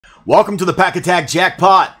Welcome to the Pack Attack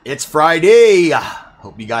Jackpot. It's Friday.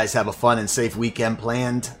 Hope you guys have a fun and safe weekend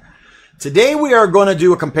planned. Today we are going to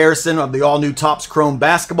do a comparison of the all-new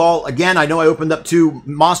ToppsChromebasketball. Again, I know I opened up 2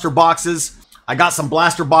 monster boxes. I got some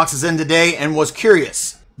blaster boxes in today and was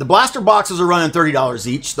curious. The blaster boxes are running $30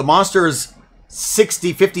 each. The monster is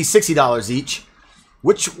 $50, $60 each.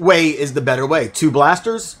 Which way is the better way? 2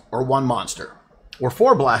 blasters or 1 monster? Or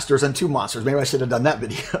 4 blasters and 2 monsters? Maybe I should have done that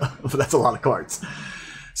video, but that's a lot of cards.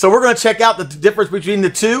 So we're going to check out the difference between the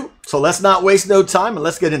two. So let's not waste no time and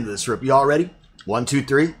let's get into this rip. You all ready? 1, 2,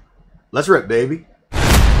 3. Let's rip, baby.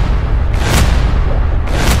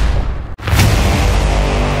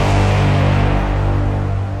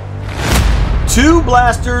 Two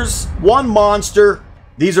blasters, 1 monster.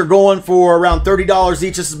 These are going for around $30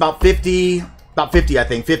 each. This is about 50 I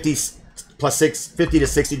think. 50 plus 50 to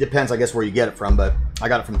 60, depends I guess where you get it from, but I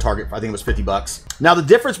got it from Target. I think it was 50 bucks. Now the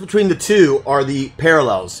difference between the two are the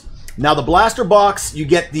parallels. Now the blaster box, you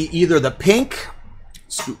get either the pink,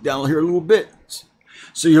 scoot down here a little bit.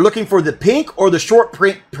 So you're looking for the pink or the short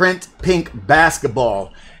print pink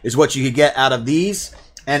basketball is what you could get out of these.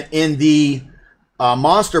 And in the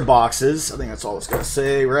monster boxes, I think that's all it's going to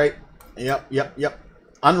say, right? Yep.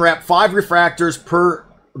 Unwrap 5 refractors per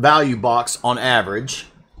value box on average.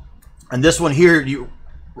 And this one here, you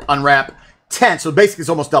unwrap 10. So basically, it's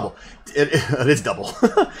almost double. It is double.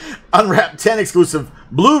 Unwrap 10 exclusive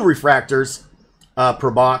blue refractors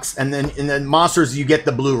per box. And then in the monsters, you get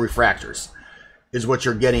the blue refractors is what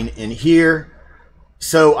you're getting in here.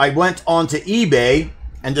 So I went onto eBay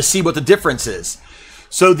and to see what the difference is.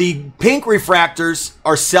 So the pink refractors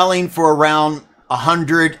are selling for around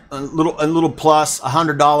 $100, a little plus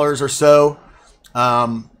 $100 or so.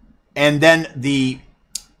 And then the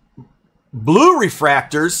blue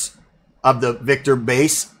refractors of the Victor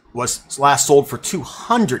base was last sold for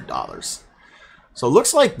 $200. So it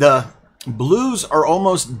looks like the blues are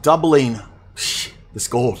almost doubling this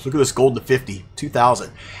gold. Look at this gold to 50, 2,000.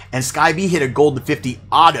 And Sky B hit a gold to 50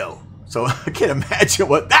 auto. So I can't imagine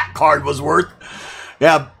what that card was worth.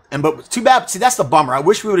 Yeah, but too bad. See, that's the bummer. I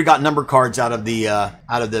wish we would have got number cards out of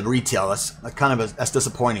the retail. That's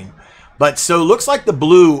disappointing. But so it looks like the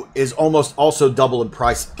blue is almost also double in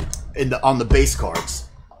price on the base cards.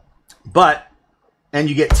 And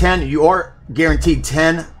you get 10, you are guaranteed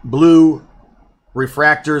 10 blue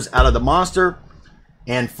refractors out of the monster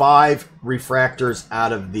and 5 refractors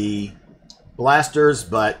out of the blasters,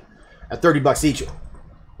 but at 30 bucks each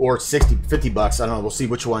or 60, 50 bucks. I don't know. We'll see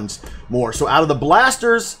which one's more. So out of the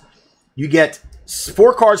blasters, you get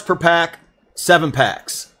 4 cards per pack, 7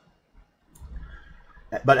 packs.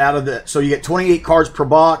 But so you get 28 cards per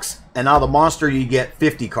box, and out of the monster you get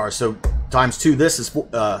 50 cards. So times 2, this is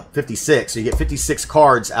 56. So you get 56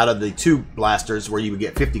 cards out of the 2 blasters, where you would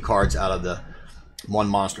get 50 cards out of the 1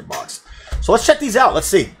 monster box. So let's check these out. Let's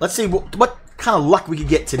see what kind of luck we could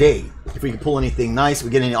get today. If we can pull anything nice, we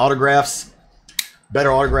get any autographs.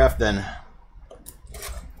 Better autograph than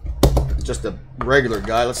just a regular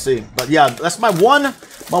guy. Let's see. But yeah, that's my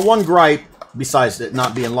one gripe, besides it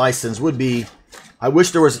not being licensed, would be I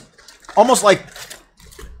wish there was almost like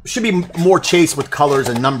should be more chase with colors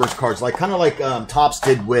and numbers cards, kind of like Topps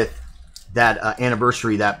did with that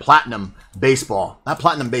anniversary, that platinum baseball. That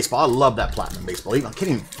platinum baseball, I love that platinum baseball. I can't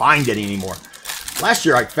even find any anymore. Last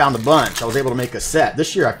year I found a bunch. I was able to make a set.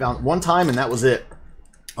 This year I found one time and that was it.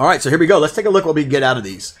 All right, so here we go. Let's take a look what we get out of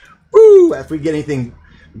these. Woo! If we get anything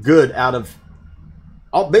good out of,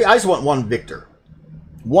 I just want 1 Victor.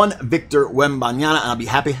 1 Victor Wembanyama, and I'll be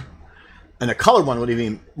happy. And a colored one would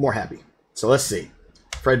even be more happy. So let's see.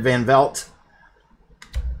 Fred Van Velt,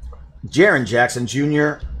 Jaren Jackson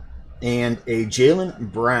Jr., and a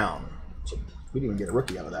Jaylen Brown. So we didn't even get a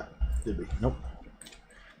rookie out of that, did we? Nope.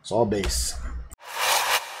 It's all base.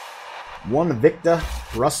 1 Victor,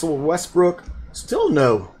 Russell Westbrook. Still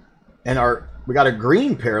no. And we got a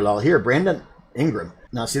green parallel here, Brandon Ingram.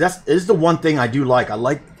 Now see, that is the one thing I do like.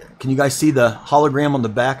 Can you guys see the hologram on the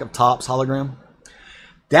back of Topps hologram?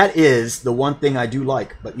 That is the one thing I do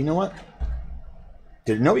like. But you know what?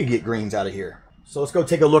 Didn't know you get greens out of here. So let's go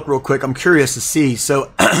take a look real quick. I'm curious to see.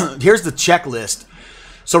 So here's the checklist.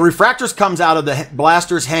 So refractors comes out of the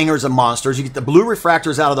blasters, hangers, and monsters. You get the blue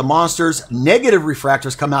refractors out of the monsters. Negative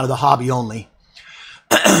refractors come out of the hobby only.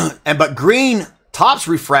 But green Topps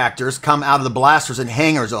refractors come out of the blasters and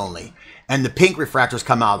hangers only. And the pink refractors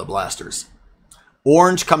come out of the blasters.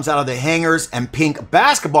 Orange comes out of the hangers, and pink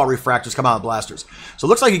basketball refractors come out of the blasters. So it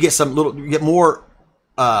looks like you get more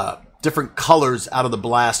different colors out of the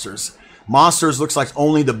blasters. Monsters looks like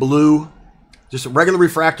only the blue, just a regular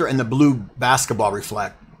refractor, and the blue basketball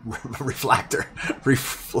refractor.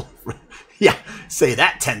 Yeah, say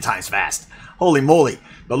that 10 times fast. Holy moly.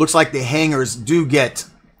 But it looks like the hangers do get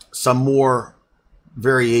some more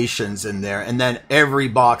variations in there. And then every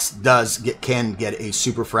box can get a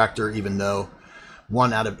superfractor, even though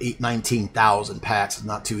 1 out of 19,000 packs is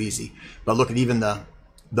not too easy. But look at even the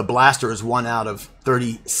blaster is 1 out of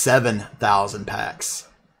 37,000 packs.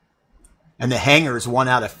 And the hanger is 1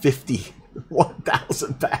 out of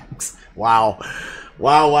 51,000 packs. Wow.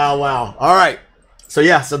 Wow, wow, wow. All right. So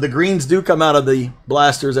yeah, so the greens do come out of the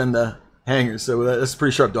blasters and the hangers. So that's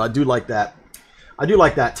pretty sharp, though. I do like that. I do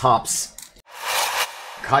like that Topps.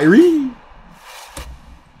 Kyrie,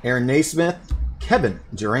 Aaron Naismith, Kevin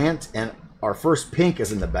Durant, and our first pink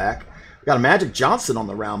is in the back. We got a Magic Johnson on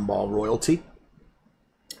the round ball royalty.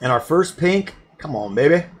 And our first pink, come on,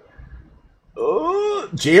 baby. Oh,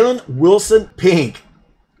 Jalen Wilson pink.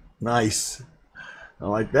 Nice. I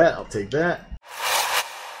like that. I'll take that.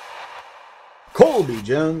 Colby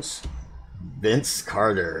Jones, Vince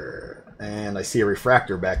Carter. And I see a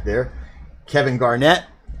refractor back there. Kevin Garnett,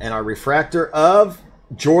 and our refractor of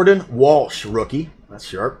Jordan Walsh, rookie. That's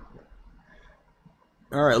sharp.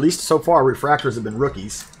 All right, at least so far, refractors have been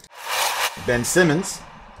rookies. Ben Simmons,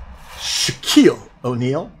 Shaquille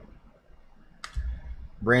O'Neal,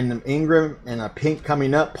 Brandon Ingram, and a pink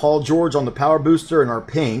coming up. Paul George on the power booster, and our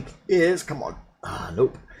pink is, come on,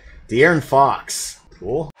 nope, De'Aaron Fox.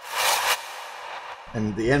 Cool.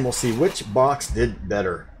 And at the end, we'll see which box did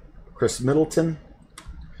better. Chris Middleton,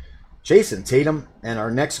 Jason Tatum, and our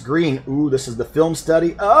next green. Ooh, this is the film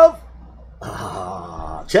study of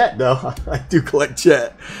Chet, though. I do collect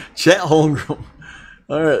Chet. Chet Holmgren.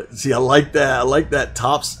 All right, see, I like that. I like that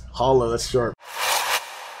Topps hollow. That's sharp.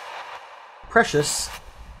 Precious,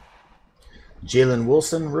 Jalen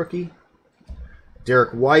Wilson, rookie.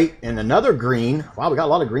 Derek White, and another green. Wow, we got a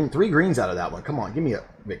lot of green. 3 greens out of that one. Come on, give me a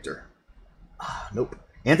Victor. Nope.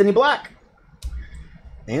 Anthony Black.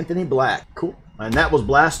 Anthony Black. Cool. And that was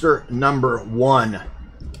blaster number 1.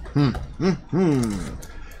 All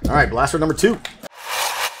right, blaster number 2.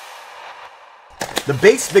 The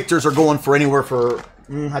base Victors are going for anywhere for,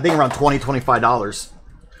 I think, around $20, $25.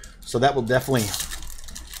 So that will definitely,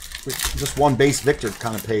 just one base Victor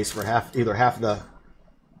kind of pays for either half of the,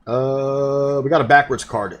 we got a backwards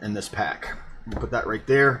card in this pack. We'll put that right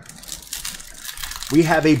there. We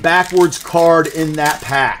have a backwards card in that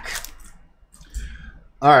pack.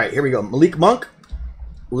 All right, here we go. Malik Monk,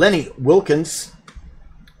 Lenny Wilkins,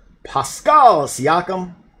 Pascal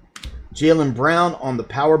Siakam, Jaylen Brown on the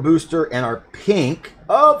power booster, and our pink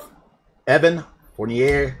of Evan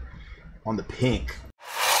Fournier on the pink.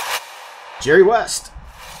 Jerry West,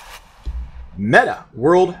 Meta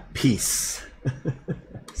World Peace.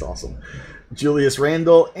 That's awesome. Julius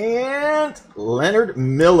Randle and Leonard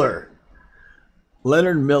Miller.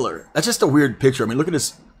 Leonard Miller. That's just a weird picture. I mean, look at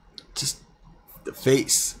his, just the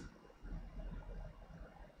face.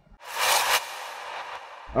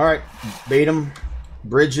 All right, Batum,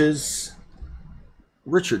 Bridges,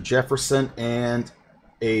 Richard Jefferson, and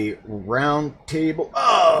a round table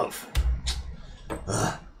of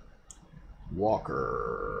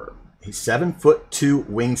Walker. He's 7'2"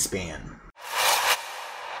 wingspan.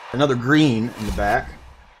 Another green in the back.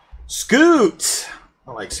 Scoot.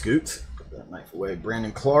 I like Scoot. Put that knife away.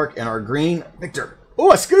 Brandon Clark, and our green Victor.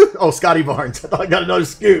 Oh, a Scoot. Oh, Scotty Barnes. I thought I got another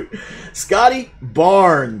Scoot. Scotty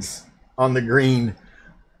Barnes on the green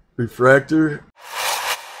refractor.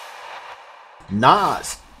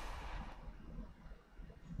 Nas.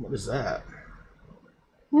 What is that?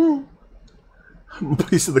 A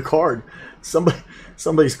piece of the card.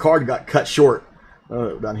 Somebody's card got cut short.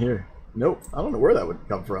 Oh, down here. Nope. I don't know where that would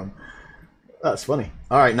come from. That's funny.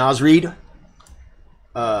 All right, Nas Reed.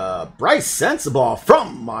 Bryce Sensabaugh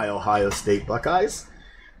from my Ohio State Buckeyes.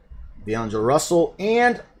 D'Angelo Russell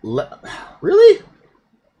and really?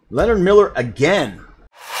 Leonard Miller again.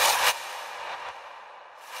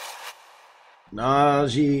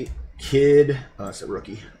 Najee Kidd. Oh, that's a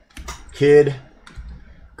rookie. Kidd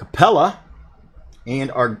Capella.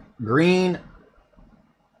 And our green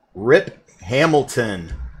Rip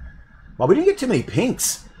Hamilton. Well, we didn't get too many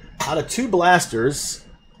pinks. Out of 2 blasters,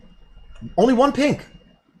 only 1 pink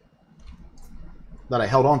that I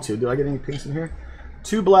held on to. Did I get any pinks in here?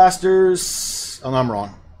 2 blasters. Oh, no, I'm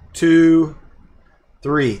wrong. 2,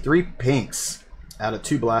 3. 3 pinks out of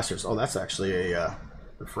 2 blasters. Oh, that's actually a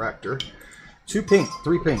refractor. 2 pink,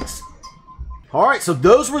 3 pinks. All right, so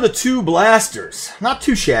those were the 2 blasters. Not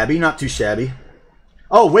too shabby, not too shabby.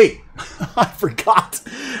 Oh, wait. I forgot.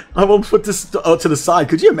 I will put this to the side.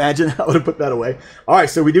 Could you imagine? I would have put that away. All right,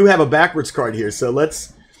 so we do have a backwards card here. So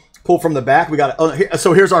let's pull from the back. We got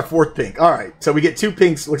so here's our 4th pink. All right, so we get 2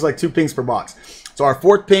 pinks. Looks like 2 pinks per box. So our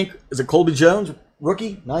fourth pink is a Colby Jones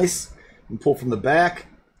rookie. Nice. And pull from the back.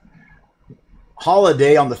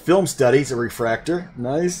 Holiday on the film studies, a refractor.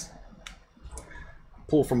 Nice.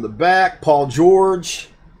 Pull from the back. Paul George.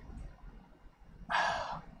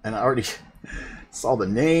 And I already saw the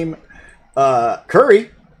name.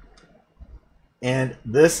 Curry. And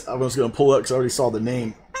this, I was going to pull up because I already saw the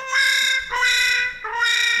name.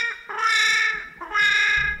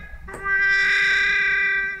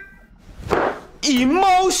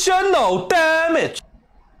 Emotional damage.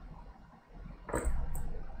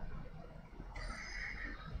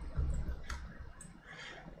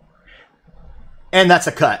 And that's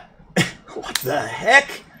a cut. What the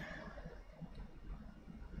heck?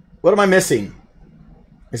 What am I missing?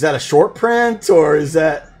 Is that a short print or is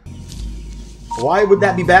that... Why would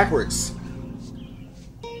that be backwards?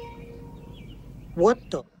 What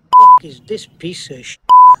the f*** is this piece of sh**?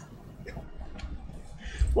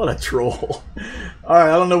 What a troll. Alright,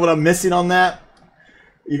 I don't know what I'm missing on that.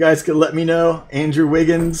 You guys could let me know. Andrew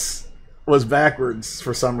Wiggins was backwards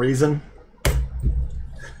for some reason.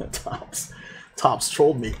 Tops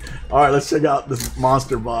trolled me. Alright, let's check out this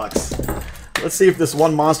monster box. Let's see if this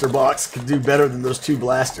one monster box could do better than those two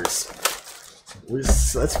blasters.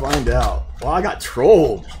 Let's find out. Well, I got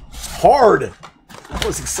trolled. Hard. I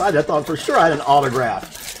was excited. I thought for sure I had an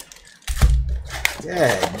autograph.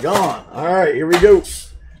 Yeah, gone. Alright, here we go.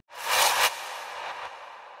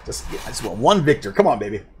 I just want one Victor. Come on,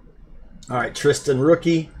 baby. Alright, Tristan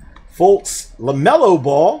rookie. Fultz. LaMelo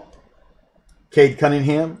Ball. Cade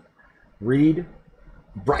Cunningham. Reed.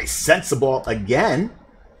 Bryce Sensabaugh again.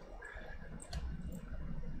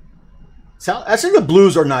 So, actually, the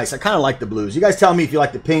blues are nice. I kind of like the blues. You guys tell me if you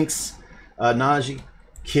like the pinks. Najee,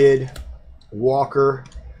 Kidd, Walker,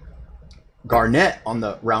 Garnett on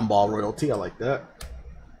the round ball royalty. I like that.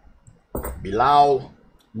 Bilal,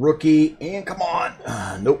 rookie, and come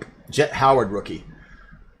on. Nope. Jet Howard, rookie.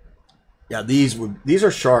 Yeah, these are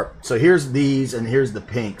sharp. So here's these, and here's the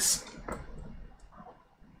pinks.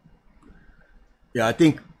 Yeah, I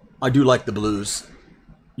think I do like the blues.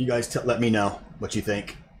 You guys let me know what you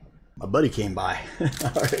think. My buddy came by.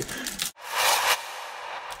 All right.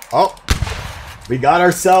 Oh, we got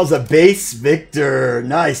ourselves a base Victor.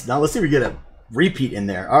 Nice. Now let's see if we get a repeat in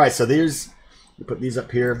there. All right, so there's, we put these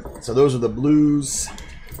up here. So those are the blues,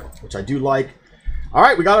 which I do like. All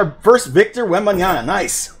right, we got our first Victor Wembanyama.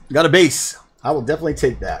 Nice. We got a base. I will definitely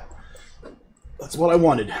take that. That's what I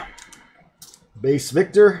wanted. Base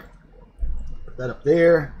Victor. Put that up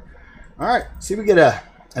there. All right, see if we get a,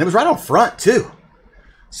 and it was right on front too.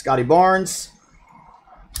 Scotty Barnes,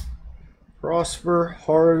 Prosper,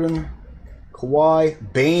 Harden,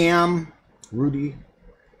 Kawhi, Bam, Rudy,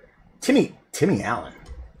 Timmy Allen.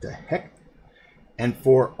 The heck? And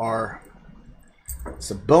for our,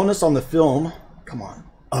 it's a bonus on the film. Come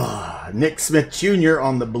on. Nick Smith Jr.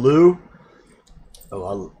 on the blue.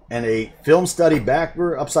 Oh, and a film study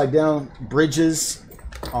backward, upside down Bridges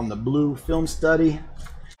on the blue film study.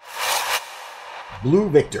 Blue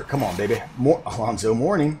Victor. Come on, baby. Alonzo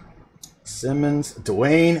Mourning. Simmons.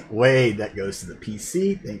 Dwayne Wade. That goes to the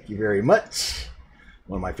PC. Thank you very much.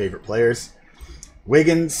 One of my favorite players.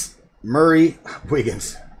 Wiggins. Murray.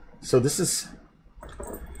 Wiggins. So this is...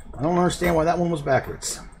 I don't understand why that one was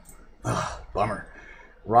backwards. Bummer.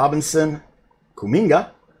 Robinson.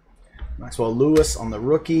 Kuminga. Maxwell Lewis on the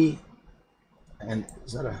rookie. And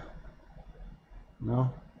is that a...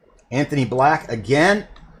 No. Anthony Black again.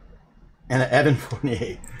 And an Evan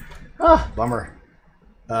Fournier. Bummer.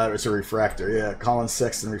 It's a refractor. Yeah, Colin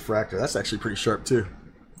Sexton refractor. That's actually pretty sharp, too.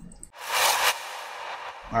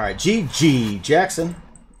 All right, G.G. Jackson.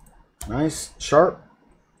 Nice. Sharp.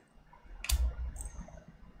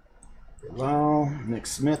 Well, Nick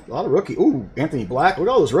Smith. A lot of rookie. Ooh, Anthony Black. Look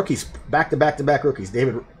at all those rookies. Back-to-back-to-back rookies.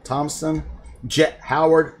 David Thompson. Jet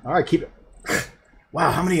Howard. All right, keep it.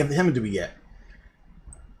 Wow, how many of him do we get?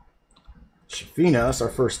 Shafina, that's our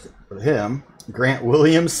first of him. Grant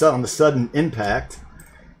Williams on the sudden impact.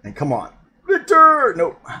 And come on. Victor!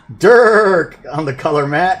 No. Dirk on the color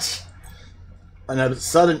match. Another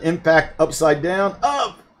sudden impact upside down.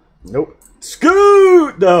 Up! Nope.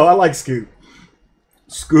 Scoot! No, I like Scoot.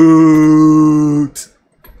 Scoot!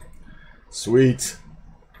 Sweet.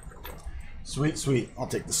 Sweet, sweet. I'll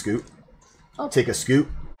take the Scoot. I'll take a Scoot.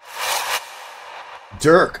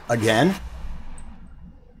 Dirk again.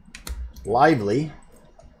 Lively,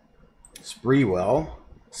 Spreewell,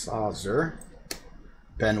 Sauzer,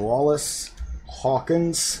 Ben Wallace,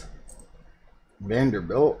 Hawkins,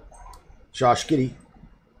 Vanderbilt, Josh Giddey,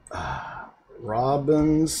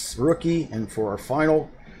 Robbins, rookie, and for our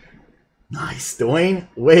final, nice, Dwayne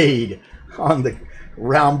Wade on the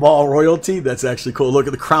Round ball royalty. That's actually cool. Look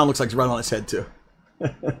at the crown. Looks like it's right on his head, too.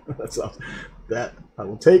 That's awesome. That I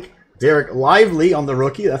will take. Derek Lively on the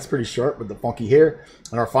rookie. That's pretty sharp with the funky hair.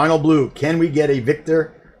 And our final blue. Can we get a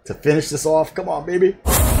Victor to finish this off? Come on, baby.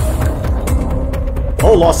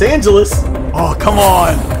 Oh, Los Angeles. Oh, come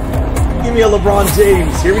on. Give me a LeBron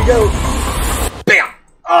James. Here we go. Bam.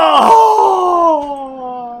 Oh.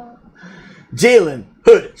 Jalen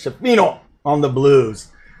Hood Shafino on the blues.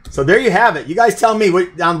 So there you have it. You guys tell me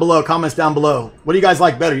what down below, comments down below. What do you guys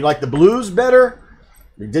like better? You like the blues better?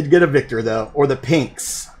 You did get a Victor, though. Or the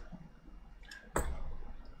pinks.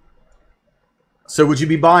 So would you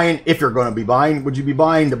be buying, if you're going to be buying, would you be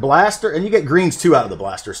buying the blaster? And you get greens, too, out of the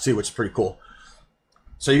blasters, too, which is pretty cool.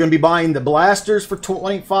 So you're going to be buying the blasters for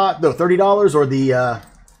 $30 or the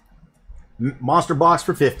monster box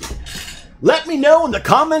for $50. Let me know in the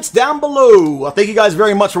comments down below. Well, thank you guys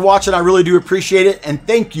very much for watching. I really do appreciate it. And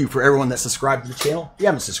thank you for everyone that subscribed to the channel. If you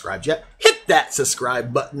haven't subscribed yet, hit that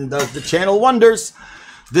subscribe button. Does the channel wonders.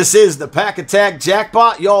 This is the Pack Attack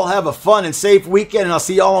Jackpot. Y'all have a fun and safe weekend, and I'll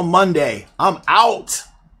see y'all on Monday. I'm out.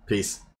 Peace.